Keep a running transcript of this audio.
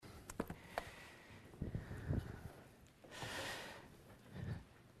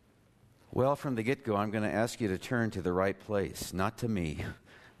Well, from the get-go, I'm going to ask you to turn to the right place, not to me,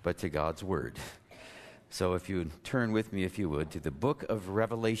 but to God's Word. So if you would turn with me, if you would, to the book of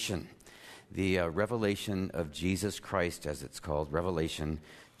Revelation, the revelation of Jesus Christ, as it's called, Revelation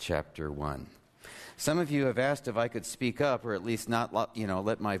chapter 1. Some of you have asked if I could speak up, or at least not,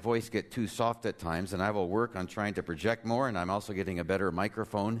 let my voice get too soft at times, and I will work on trying to project more, and I'm also getting a better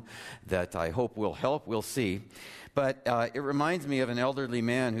microphone that I hope will help. We'll see. But it reminds me of an elderly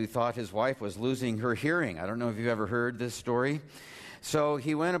man who thought his wife was losing her hearing. I don't know if you've ever heard this story. So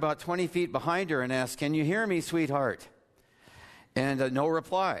he went about 20 feet behind her and asked, "Can you hear me, sweetheart?" And no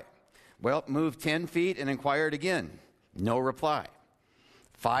reply. Well, moved 10 feet and inquired again. No reply.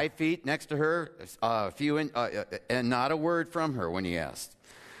 5 feet next to her, and not a word from her when he asked.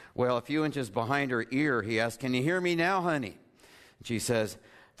 Well, a few inches behind her ear, he asked, "Can you hear me now, honey?" And she says,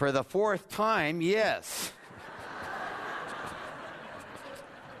 "For the fourth time, yes."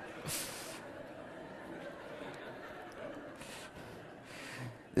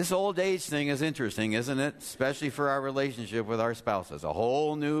 This old age thing is interesting, isn't it? Especially for our relationship with our spouses. A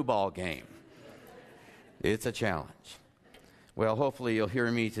whole new ball game. It's a challenge. Well, hopefully you'll hear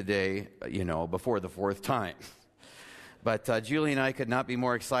me today, before the fourth time. But Julie and I could not be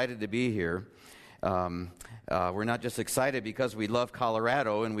more excited to be here. We're not just excited because we love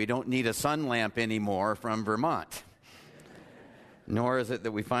Colorado and we don't need a sun lamp anymore from Vermont. Nor is it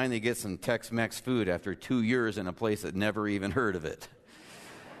that we finally get some Tex-Mex food after 2 years in a place that never even heard of it.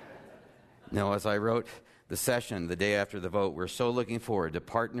 No, as I wrote the session the day after the vote, we're so looking forward to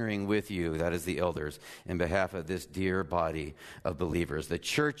partnering with you, that is the elders, in behalf of this dear body of believers, the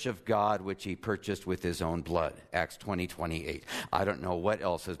church of God which he purchased with his own blood, Acts 20:28. I don't know what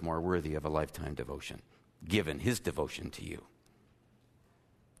else is more worthy of a lifetime devotion, given his devotion to you.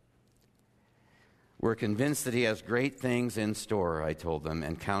 We're convinced that he has great things in store, I told them,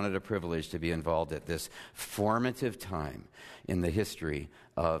 and count it a privilege to be involved at this formative time in the history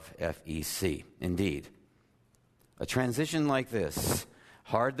of FEC. Indeed, a transition like this,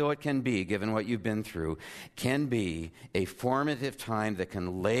 hard though it can be, given what you've been through, can be a formative time that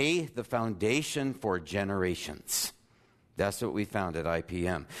can lay the foundation for generations. That's what we found at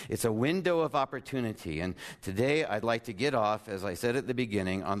IPM. It's a window of opportunity, and today I'd like to get off, as I said at the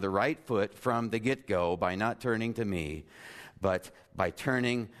beginning, on the right foot from the get-go by not turning to me, but by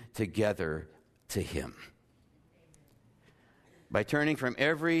turning together to him. By turning from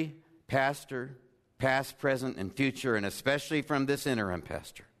every pastor, past, present, and future, and especially from this interim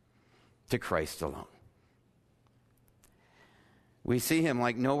pastor, to Christ alone. We see him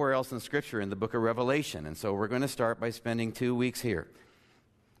like nowhere else in Scripture in the book of Revelation, and so we're going to start by spending 2 weeks here.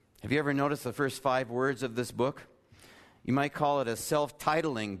 Have you ever noticed the first 5 words of this book? You might call it a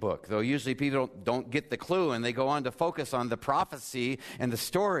self-titling book, though usually people don't get the clue, and they go on to focus on the prophecy and the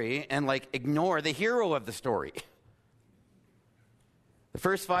story and ignore the hero of the story. The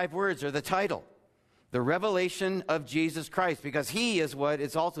first 5 words are the title. The revelation of Jesus Christ, because he is what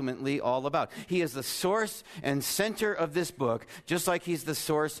it's ultimately all about. He is the source and center of this book, just like he's the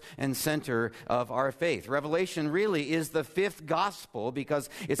source and center of our faith. Revelation really is the 5th gospel because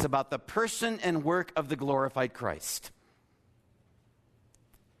it's about the person and work of the glorified Christ.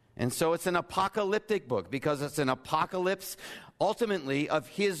 And so it's an apocalyptic book because it's an apocalypse ultimately of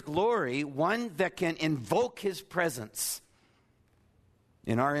his glory, one that can invoke his presence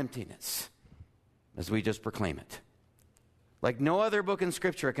in our emptiness, as we just proclaim it. Like no other book in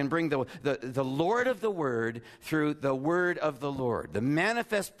Scripture, it can bring the Lord of the Word through the Word of the Lord, the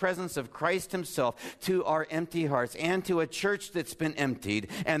manifest presence of Christ himself to our empty hearts and to a church that's been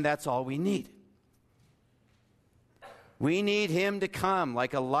emptied, and that's all we need. We need him to come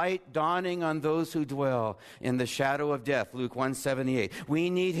like a light dawning on those who dwell in the shadow of death, Luke 1:78. We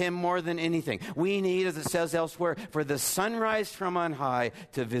need him more than anything. We need, as it says elsewhere, for the sunrise from on high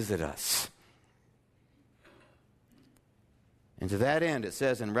to visit us. And to that end, it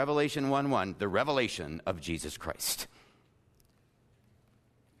says in Revelation 1:1, the revelation of Jesus Christ.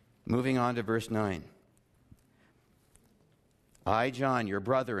 Moving on to verse 9. I, John, your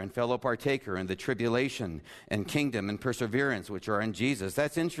brother and fellow partaker in the tribulation and kingdom and perseverance which are in Jesus.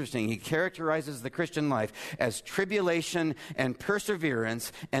 That's interesting. He characterizes the Christian life as tribulation and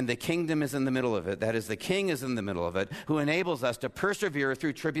perseverance, and the kingdom is in the middle of it. That is, the king is in the middle of it, who enables us to persevere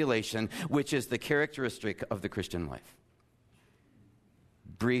through tribulation, which is the characteristic of the Christian life.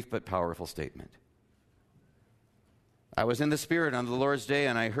 Brief but powerful statement. I was in the Spirit on the Lord's day,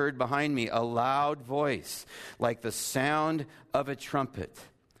 and I heard behind me a loud voice, like the sound of a trumpet,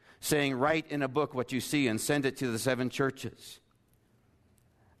 saying, "Write in a book what you see and send it to the 7 churches."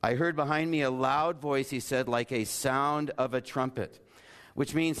 I heard behind me a loud voice, he said, like a sound of a trumpet.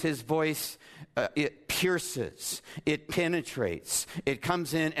 which means his voice, it pierces, it penetrates, it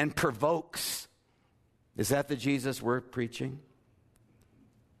comes in and provokes. Is that the Jesus we're preaching?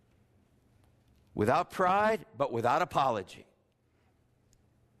 Without pride, but without apology.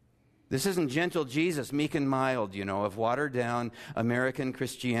 This isn't gentle Jesus, meek and mild, of watered-down American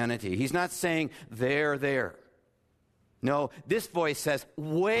Christianity. He's not saying, there. No, this voice says,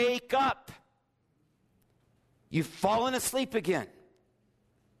 wake up. You've fallen asleep again.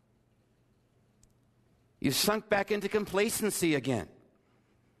 You've sunk back into complacency again.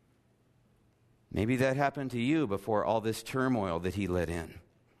 Maybe that happened to you before all this turmoil that he let in.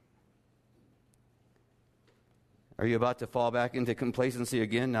 Are you about to fall back into complacency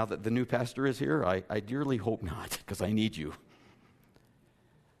again now that the new pastor is here? I dearly hope not, because I need you.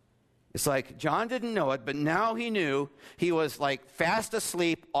 It's like John didn't know it, but now he knew. He was like fast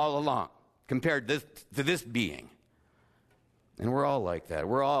asleep all along compared to this being. And we're all like that.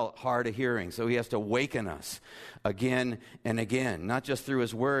 We're all hard of hearing, so he has to waken us again and again, not just through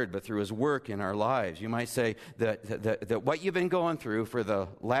his word, but through his work in our lives. You might say that what you've been going through for the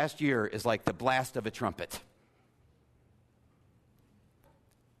last year is like the blast of a trumpet.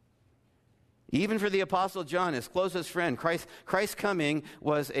 Even for the Apostle John, his closest friend, Christ's coming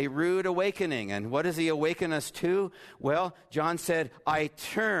was a rude awakening. And what does he awaken us to? Well, John said, I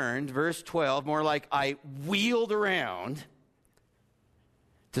turned, verse 12, more like I wheeled around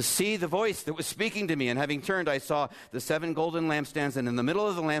to see the voice that was speaking to me. And having turned, I saw the 7 golden lampstands, and in the middle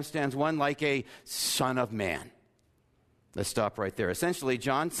of the lampstands, one like a son of man. Let's stop right there. Essentially,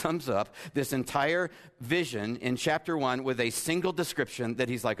 John sums up this entire vision in chapter 1 with a single description that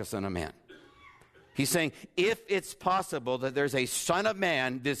he's like a son of man. He's saying, if it's possible that there's a son of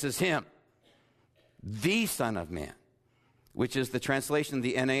man, this is him. The Son of Man, which is the translation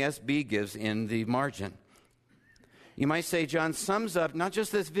the NASB gives in the margin. You might say John sums up not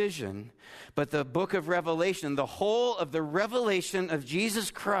just this vision, but the book of Revelation, the whole of the revelation of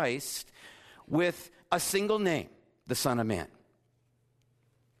Jesus Christ with a single name, the Son of Man.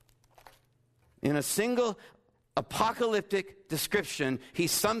 In a single apocalyptic description, he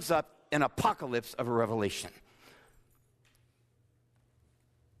sums up an apocalypse of a revelation.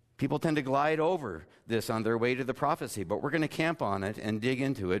 People tend to glide over this on their way to the prophecy, but we're going to camp on it and dig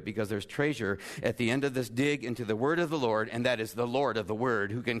into it because there's treasure at the end of this dig into the word of the Lord, and that is the Lord of the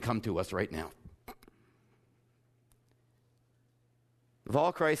word who can come to us right now. Of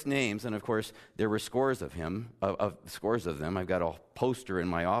all Christ's names, and of course there were scores of them. I've got a poster in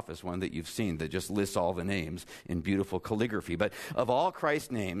my office, one that you've seen, that just lists all the names in beautiful calligraphy. But of all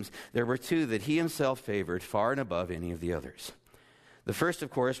Christ's names, there were 2 that he himself favored far and above any of the others. The first, of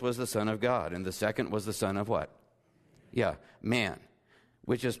course, was the Son of God, and the second was the Son of what? Man,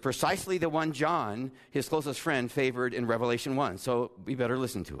 which is precisely the one John, his closest friend, favored in Revelation 1. So we better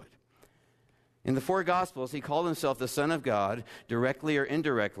listen to it. In the 4 Gospels, he called himself the Son of God, directly or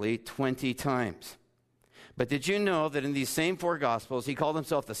indirectly, 20 times. But did you know that in these same 4 Gospels, he called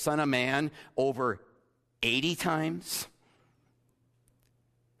himself the Son of Man over 80 times?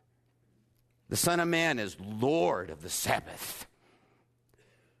 The Son of Man is Lord of the Sabbath.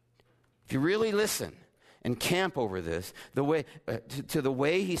 If you really listen and camp over this, the way to the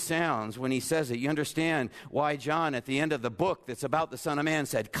way he sounds when he says it, you understand why John at the end of the book that's about the Son of Man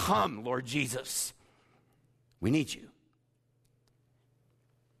said, "Come, Lord Jesus, we need you."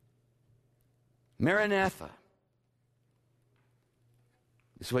 Maranatha.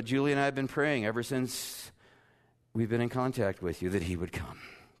 This is what Julie and I have been praying ever since we've been in contact with you, that he would come,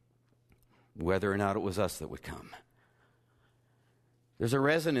 whether or not it was us that would come. There's a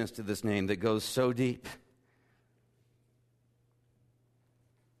resonance to this name that goes so deep.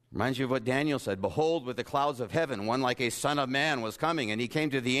 Reminds you of what Daniel said, "Behold, with the clouds of heaven, one like a son of man was coming, and he came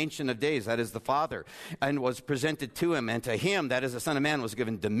to the Ancient of Days," that is the Father, "and was presented to him, and to him," that is the Son of Man, "was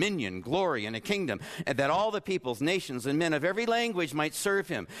given dominion, glory, and a kingdom, and that all the peoples, nations, and men of every language might serve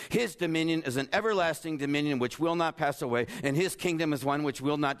him. His dominion is an everlasting dominion which will not pass away, and his kingdom is one which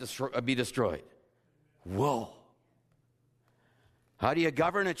will not be destroyed." Whoa. How do you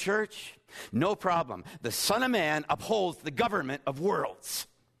govern a church? No problem. The Son of Man upholds the government of worlds.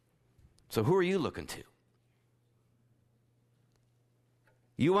 So who are you looking to?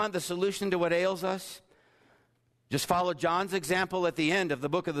 You want the solution to what ails us? Just follow John's example at the end of the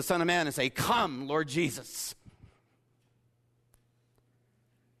book of the Son of Man and say, "Come, Lord Jesus."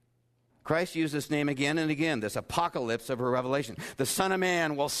 Christ used this name again and again, this apocalypse of a revelation. The Son of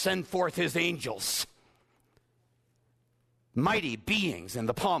Man will send forth his angels, mighty beings in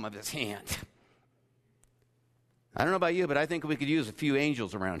the palm of his hand. I don't know about you, but I think we could use a few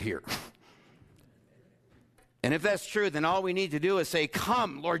angels around here. And if that's true, then all we need to do is say,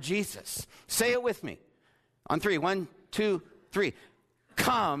 "Come, Lord Jesus." Say it with me. On three. 1, 2, 3.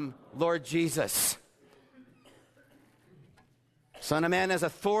 Come, Lord Jesus. Son of Man has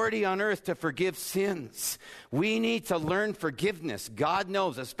authority on earth to forgive sins. We need to learn forgiveness. God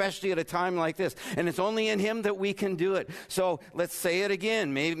knows, especially at a time like this. And it's only in Him that we can do it. So let's say it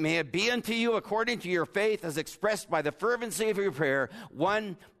again. May it be unto you according to your faith as expressed by the fervency of your prayer.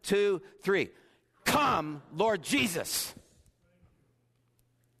 1, 2, 3. Come, Lord Jesus.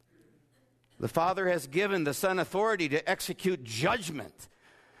 The Father has given the Son authority to execute judgment,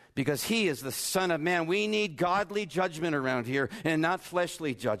 because He is the Son of Man. We need godly judgment around here and not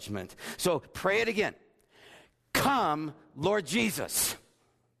fleshly judgment. So pray it again. Come, Lord Jesus.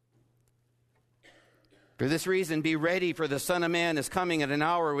 For this reason, be ready, for the Son of Man is coming at an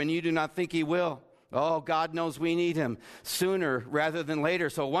hour when you do not think He will. Oh, God knows we need Him sooner rather than later.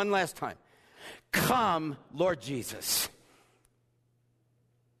 So one last time. Come, Lord Jesus.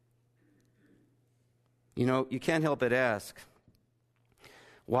 You know, you can't help but ask,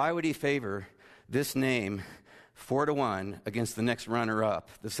 why would He favor this name 4-1 against the next runner-up,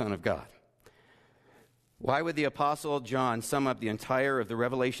 the Son of God? Why would the Apostle John sum up the entire of the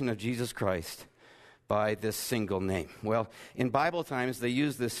revelation of Jesus Christ by this single name? Well, in Bible times, they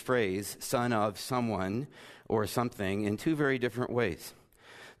use this phrase, son of someone or something, in two very different ways.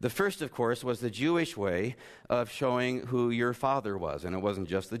 The first, of course, was the Jewish way of showing who your father was, and it wasn't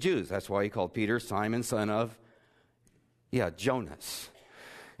just the Jews. That's why He called Peter Simon, son of, Jonas,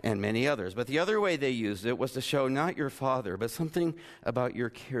 and many others. But the other way they used it was to show not your father, but something about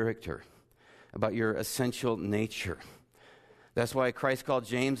your character, about your essential nature. That's why Christ called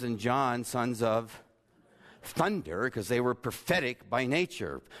James and John sons of thunder, because they were prophetic by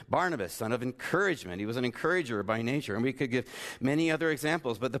nature. Barnabas, son of encouragement. He was an encourager by nature. And we could give many other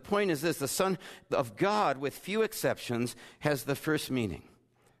examples. But the point is this: the Son of God, with few exceptions, has the first meaning.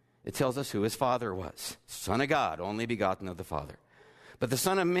 It tells us who His Father was. Son of God, only begotten of the Father. But the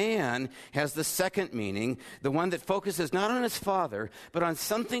Son of Man has the second meaning, the one that focuses not on His Father, but on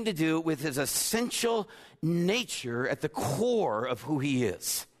something to do with His essential nature at the core of who He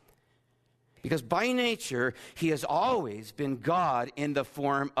is. Because by nature, He has always been God in the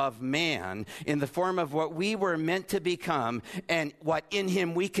form of man, in the form of what we were meant to become, and what in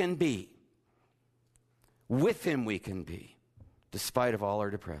Him we can be. With Him we can be, despite of all our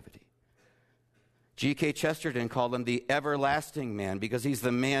depravity. G.K. Chesterton called Him the everlasting man, because He's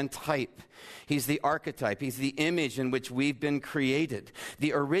the man type. He's the archetype. He's the image in which we've been created,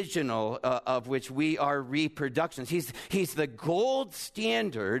 the original of which we are reproductions. He's the gold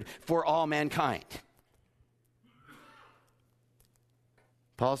standard for all mankind.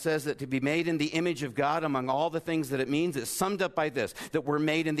 Paul says that to be made in the image of God, among all the things that it means, is summed up by this: that we're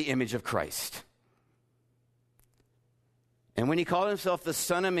made in the image of Christ. And when He called Himself the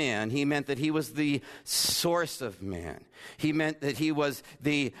Son of Man, He meant that He was the source of man. He meant that He was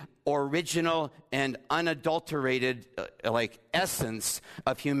the original and unadulterated essence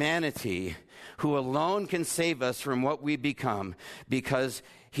of humanity, who alone can save us from what we become, because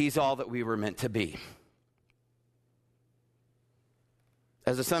He's all that we were meant to be.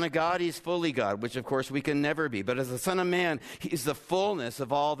 As the Son of God, He's fully God, which of course we can never be. But as the Son of Man, He's the fullness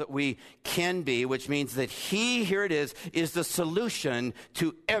of all that we can be, which means that He, here it is the solution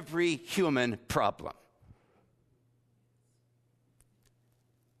to every human problem.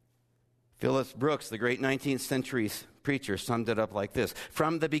 Phillips Brooks, the great 19th century preacher, summed it up like this: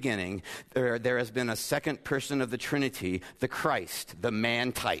 from the beginning, there has been a second person of the Trinity, the Christ, the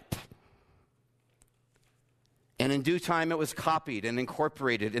man type. And in due time, it was copied and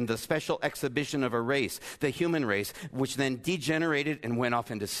incorporated in the special exhibition of a race, the human race, which then degenerated and went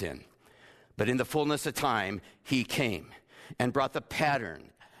off into sin. But in the fullness of time, He came and brought the pattern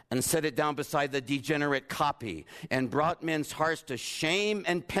and set it down beside the degenerate copy, and brought men's hearts to shame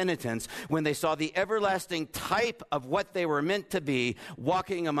and penitence when they saw the everlasting type of what they were meant to be,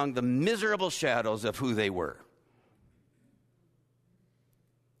 walking among the miserable shadows of who they were.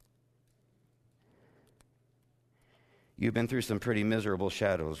 You've been through some pretty miserable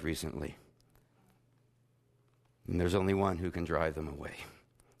shadows recently. And there's only one who can drive them away.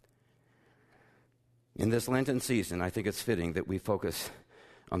 In this Lenten season, I think it's fitting that we focus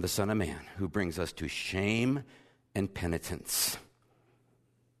on the Son of Man, who brings us to shame and penitence.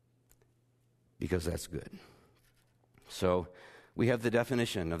 Because that's good. So, we have the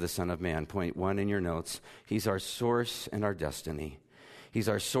definition of the Son of Man. Point 1 in your notes. He's our source and our destiny. He's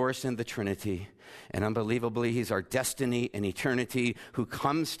our source in the Trinity, and unbelievably, He's our destiny in eternity, who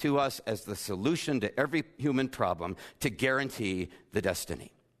comes to us as the solution to every human problem to guarantee the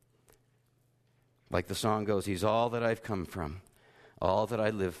destiny. Like the song goes, he's all that I've come from, all that I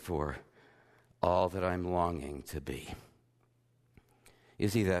live for, all that I'm longing to be.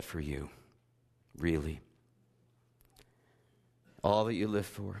 Is he that for you? Really? All that you live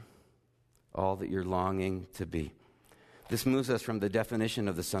for, all that you're longing to be. This moves us from the definition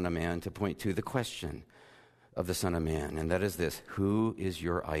of the Son of Man to point to the question of the Son of Man, and that is this: who is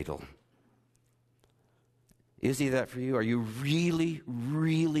your idol? Is he that for you? Are you really,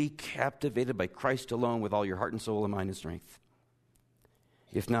 really captivated by Christ alone with all your heart and soul and mind and strength?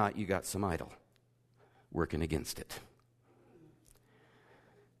 If not, you got some idol working against it.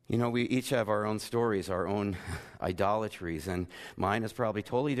 You know, we each have our own stories, our own idolatries, and mine is probably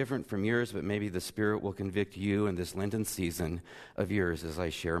totally different from yours, but maybe the Spirit will convict you in this Lenten season of yours as I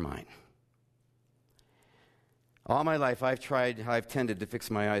share mine. All my life, I've tended to fix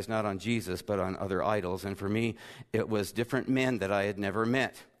my eyes not on Jesus, but on other idols, and for me, it was different men that I had never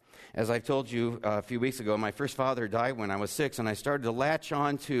met. As I told you a few weeks ago, my first father died when I was 6, and I started to latch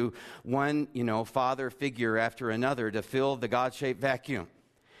on to one, father figure after another to fill the God-shaped vacuum.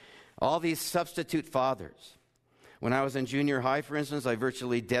 All these substitute fathers. When I was in junior high, for instance, I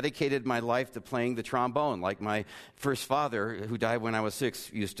virtually dedicated my life to playing the trombone, like my first father, who died when I was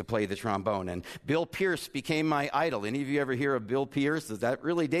 6, used to play the trombone. And Bill Pierce became my idol. Any of you ever hear of Bill Pierce? That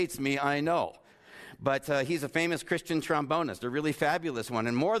really dates me, I know. But he's a famous Christian trombonist, a really fabulous one.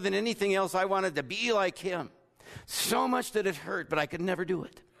 And more than anything else, I wanted to be like him. So much that it hurt, but I could never do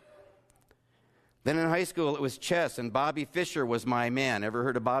it. Then in high school, it was chess, and Bobby Fischer was my man. Ever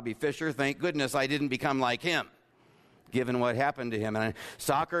heard of Bobby Fischer? Thank goodness I didn't become like him, given what happened to him. And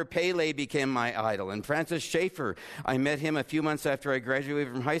soccer, Pele became my idol. And Francis Schaeffer, I met him a few months after I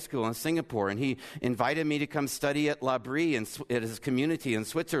graduated from high school in Singapore, and he invited me to come study at L'Abri at his community in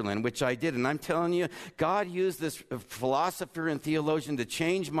Switzerland, which I did. And I'm telling you, God used this philosopher and theologian to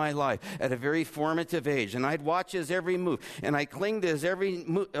change my life at a very formative age. And I'd watch his every move, and I'd cling to his every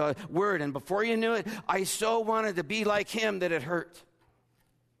word. And before you knew it, I so wanted to be like him that it hurt.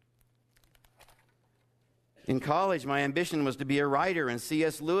 In college, my ambition was to be a writer, and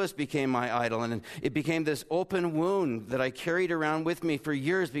C.S. Lewis became my idol, and it became this open wound that I carried around with me for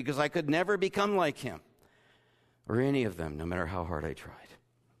years because I could never become like him or any of them, no matter how hard I tried.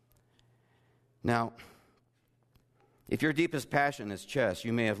 Now, if your deepest passion is chess,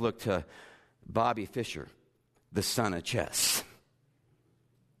 you may have looked to Bobby Fischer, the son of chess.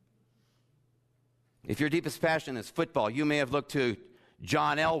 If your deepest passion is football, you may have looked to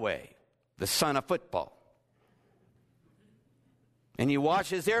John Elway, the son of football. And you watch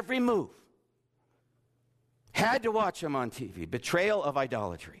his every move. Had to watch him on TV. Betrayal of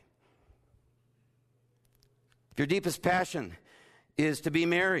idolatry. If your deepest passion is to be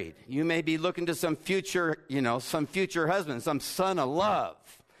married, you may be looking to some future husband, some son of love,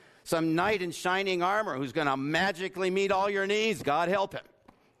 some knight in shining armor who's going to magically meet all your needs. God help him.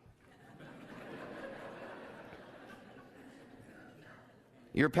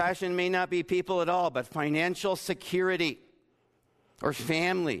 Your passion may not be people at all, but financial security, or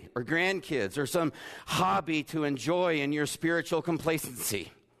family, or grandkids, or some hobby to enjoy in your spiritual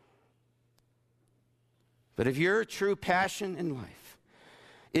complacency. But if your true passion in life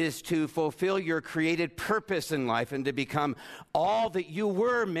is to fulfill your created purpose in life and to become all that you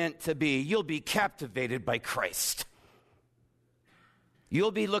were meant to be, you'll be captivated by Christ. You'll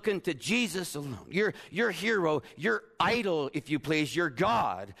be looking to Jesus alone. Your hero, your idol, if you please, your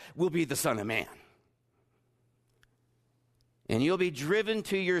God, will be the Son of Man. And you'll be driven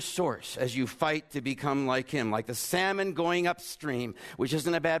to your source as you fight to become like him, like the salmon going upstream, which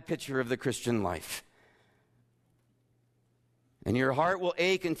isn't a bad picture of the Christian life. And your heart will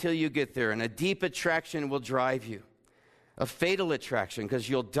ache until you get there, and a deep attraction will drive you. A fatal attraction, because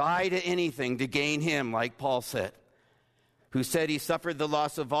you'll die to anything to gain him, like Paul said, who said he suffered the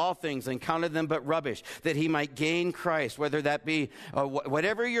loss of all things and counted them but rubbish, that he might gain Christ, whether that be,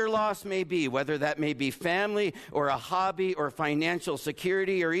 whatever your loss may be, whether that may be family or a hobby or financial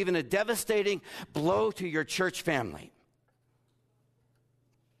security or even a devastating blow to your church family.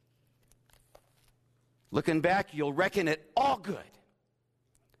 Looking back, you'll reckon it all good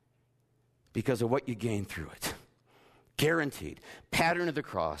because of what you gained through it. Guaranteed. Pattern of the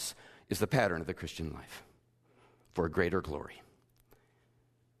cross is the pattern of the Christian life for greater glory.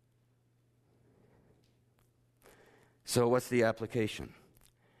 So what's the application?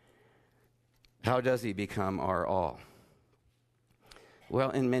 How does he become our all? Well,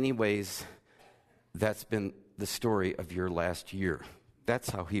 in many ways, that's been the story of your last year. That's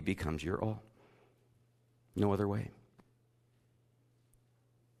how he becomes your all. No other way.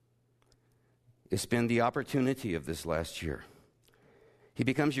 It's been the opportunity of this last year. He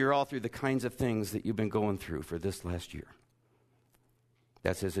becomes your all through the kinds of things that you've been going through for this last year.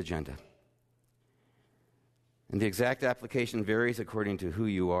 That's his agenda. And the exact application varies according to who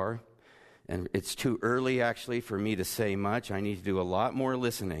you are. And it's too early, actually, for me to say much. I need to do a lot more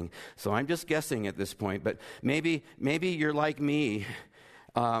listening. So I'm just guessing at this point. But maybe you're like me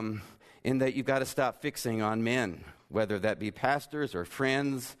in that you've got to stop fixing on men, whether that be pastors or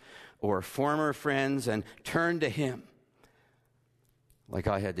friends or former friends, and turn to him like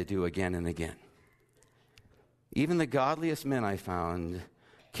I had to do again and again. Even the godliest men I found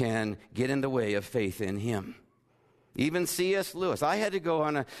can get in the way of faith in him. Even C.S. Lewis. I had to go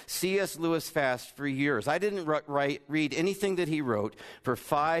on a C.S. Lewis fast for years. I didn't read anything that he wrote for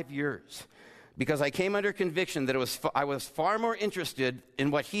 5 years because I came under conviction that I was far more interested in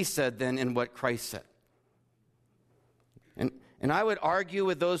what he said than in what Christ said. And I would argue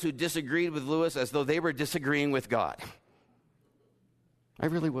with those who disagreed with Lewis as though they were disagreeing with God. I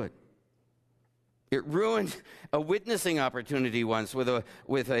really would. It ruined a witnessing opportunity once with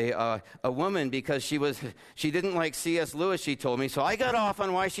a woman because she didn't like C.S. Lewis, she told me, so I got off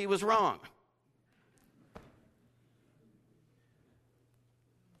on why she was wrong.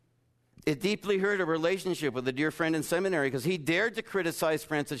 It deeply hurt a relationship with a dear friend in seminary because he dared to criticize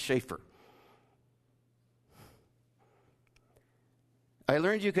Francis Schaeffer. I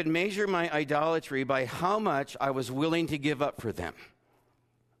learned you could measure my idolatry by how much I was willing to give up for them.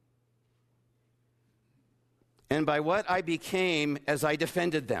 And by what I became as I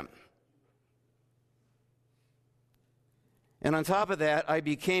defended them. And on top of that, I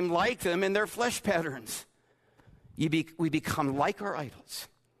became like them in their flesh patterns. We become like our idols.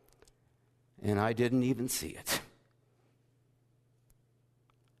 And I didn't even see it.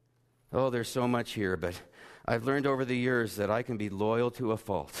 Oh, there's so much here, but I've learned over the years that I can be loyal to a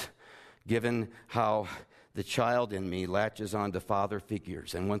fault, given how the child in me latches on to father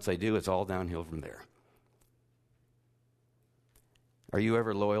figures. And once I do, it's all downhill from there. Are you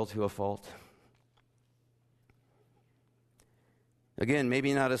ever loyal to a fault? Again,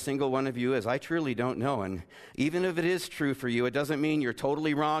 maybe not a single one of you is. I truly don't know. And even if it is true for you, it doesn't mean you're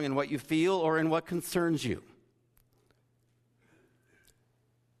totally wrong in what you feel or in what concerns you.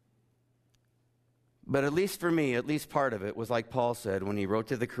 But at least for me, at least part of it was like Paul said when he wrote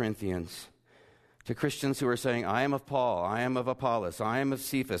to the Corinthians, to Christians who are saying, I am of Paul, I am of Apollos, I am of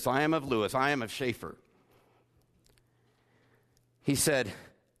Cephas, I am of Lewis, I am of Schaeffer. He said,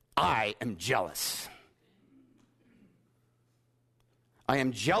 I am jealous. I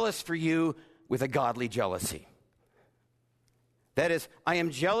am jealous for you with a godly jealousy. That is, I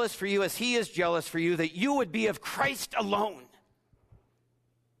am jealous for you as he is jealous for you, that you would be of Christ alone.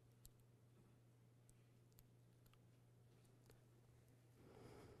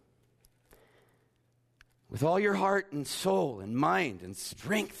 With all your heart and soul and mind and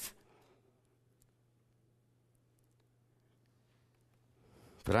strength.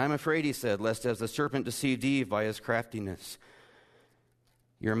 But I'm afraid, he said, lest as the serpent deceived Eve by his craftiness,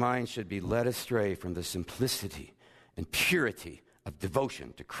 your mind should be led astray from the simplicity and purity of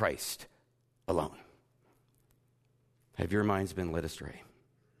devotion to Christ alone. Have your minds been led astray?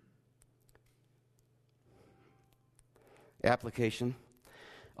 Application.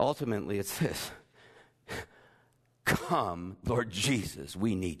 Ultimately, it's this. Come, Lord Jesus,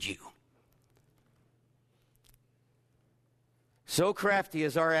 we need you. So crafty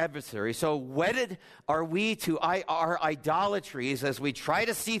is our adversary, so wedded are we to our idolatries as we try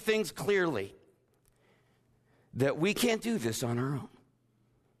to see things clearly, that we can't do this on our own.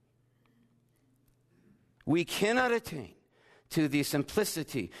 We cannot attain to the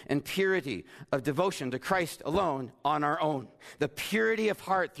simplicity and purity of devotion to Christ alone on our own. The purity of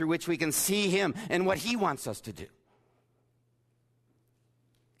heart through which we can see him and what he wants us to do.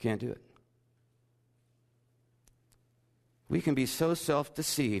 Can't do it. We can be so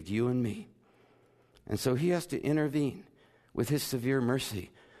self-deceived, you and me. And so he has to intervene with his severe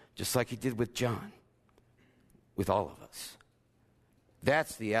mercy, just like he did with John, with all of us.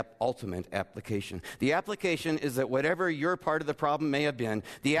 That's the ultimate application. The application is that whatever your part of the problem may have been,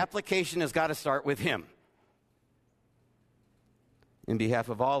 the application has got to start with him. In behalf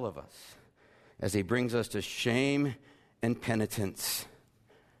of all of us, as he brings us to shame and penitence.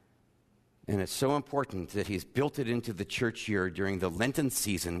 And it's so important that he's built it into the church year during the Lenten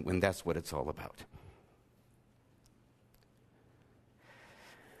season when that's what it's all about.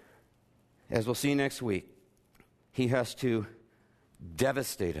 As we'll see next week, he has to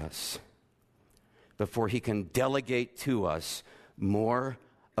devastate us before he can delegate to us more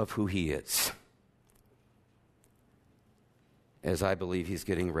of who he is, as I believe he's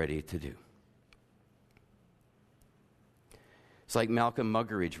getting ready to do. It's like Malcolm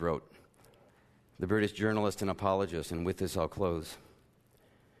Muggeridge wrote, the British journalist and apologist, and with this I'll close.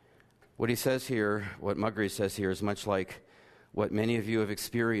 What he says here, what Muggeridge says here, is much like what many of you have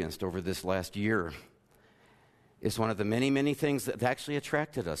experienced over this last year. It's one of the many, many things that actually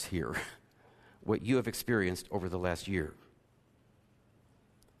attracted us here, what you have experienced over the last year.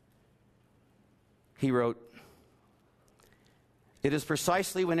 He wrote, "It is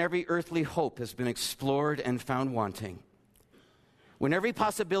precisely when every earthly hope has been explored and found wanting, when every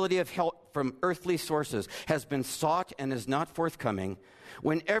possibility of help from earthly sources has been sought and is not forthcoming,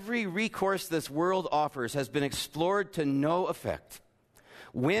 when every recourse this world offers has been explored to no effect,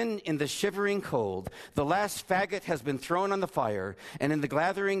 when, in the shivering cold, the last faggot has been thrown on the fire, and in the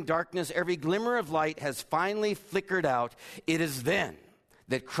gathering darkness every glimmer of light has finally flickered out, it is then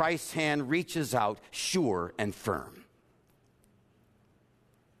that Christ's hand reaches out sure and firm.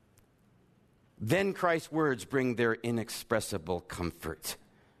 Then Christ's words bring their inexpressible comfort.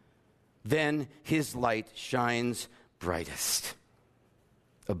 Then his light shines brightest,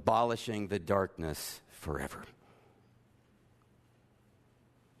 abolishing the darkness forever."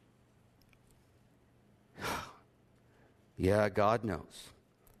 Yeah, God knows.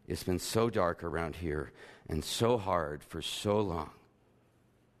 It's been so dark around here and so hard for so long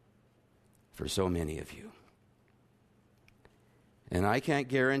for so many of you. And I can't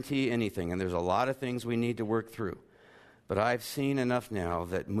guarantee anything, and there's a lot of things we need to work through. But I've seen enough now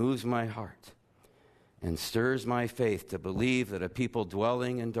that moves my heart and stirs my faith to believe that a people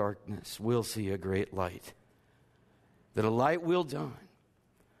dwelling in darkness will see a great light, that a light will dawn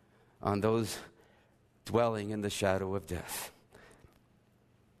on those dwelling in the shadow of death,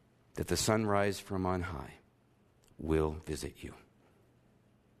 that the sunrise from on high will visit you.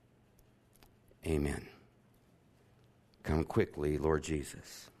 Amen. Come quickly, Lord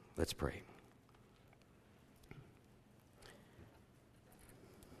Jesus. Let's pray.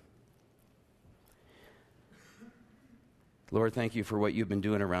 Lord, thank you for what you've been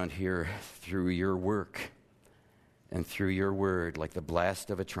doing around here through your work and through your word, like the blast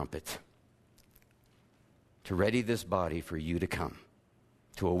of a trumpet, to ready this body for you to come,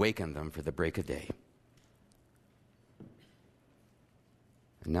 to awaken them for the break of day.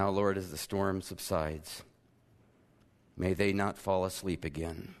 And now, Lord, as the storm subsides, may they not fall asleep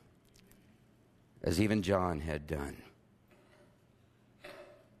again, as even John had done.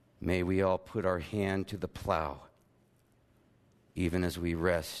 May we all put our hand to the plow, even as we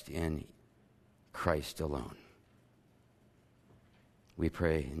rest in Christ alone. We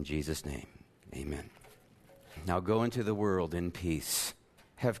pray in Jesus' name. Amen. Now go into the world in peace.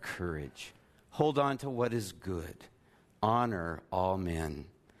 Have courage. Hold on to what is good. Honor all men.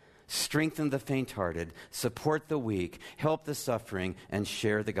 Strengthen the faint-hearted. Support the weak. Help the suffering. And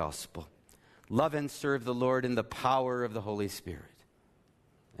share the gospel. Love and serve the Lord in the power of the Holy Spirit.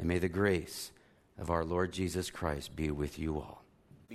 And may the grace of our Lord Jesus Christ be with you all.